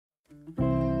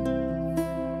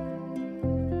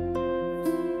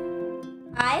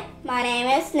My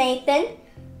name is Nathan.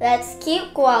 Let's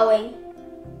keep growing.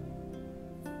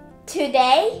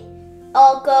 Today,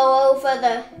 I'll go over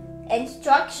the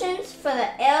instructions for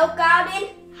the Aero Garden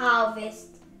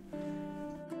Harvest.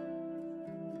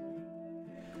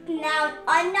 Now,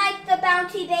 unlike the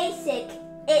Bounty Basic,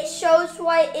 it shows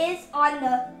what is on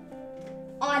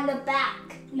the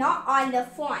back, not on the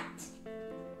front.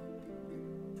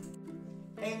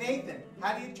 Hey Nathan,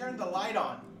 how do you turn the light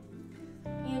on?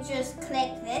 You just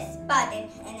click this button,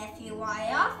 and if you want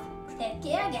it off, click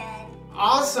it again.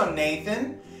 Awesome,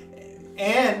 Nathan.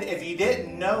 And if you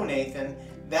didn't know, Nathan,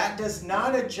 that does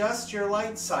not adjust your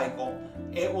light cycle.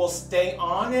 It will stay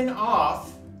on and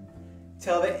off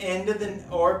till the end of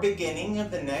or beginning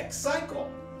of the next cycle.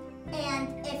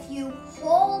 And if you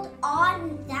hold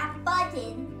on that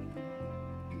button,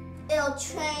 it'll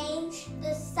change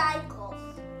the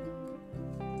cycles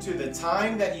to the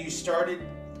time that you started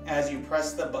as you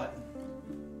press the button.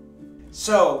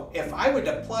 So, if I were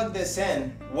to plug this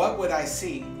in, what would I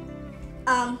see?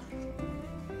 To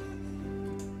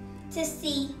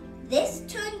see this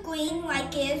turn green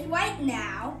like it is right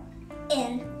now,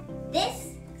 and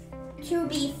this to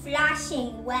be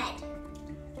flashing red.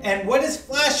 And what does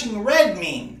flashing red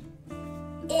mean?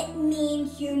 It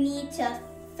means you need to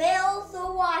fill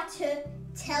the water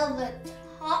till the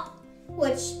top,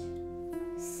 which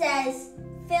says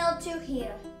fill to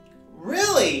here.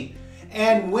 Really?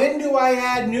 And when do I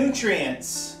add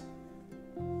nutrients?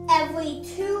 Every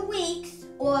 2 weeks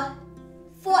or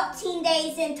 14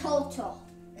 days in total.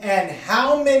 And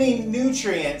how many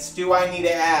nutrients do I need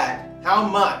to add? How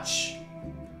much?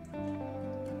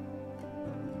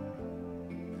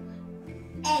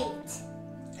 8.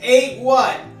 8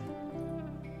 what?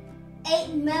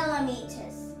 8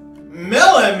 millimeters.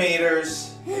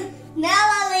 Millimeters?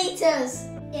 Milliliters!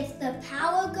 If the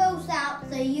power goes out,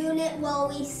 the unit will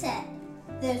reset.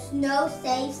 There's no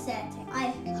save setting.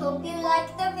 I hope you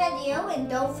liked the video and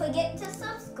don't forget to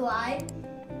subscribe.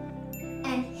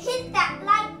 And hit that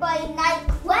like button like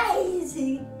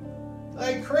crazy.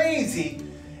 Like crazy?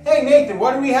 Hey Nathan,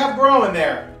 what do we have growing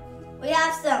there? We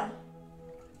have the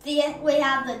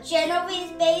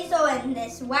Genovese basil and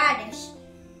this radish.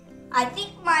 I think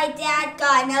my dad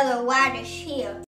got another radish here.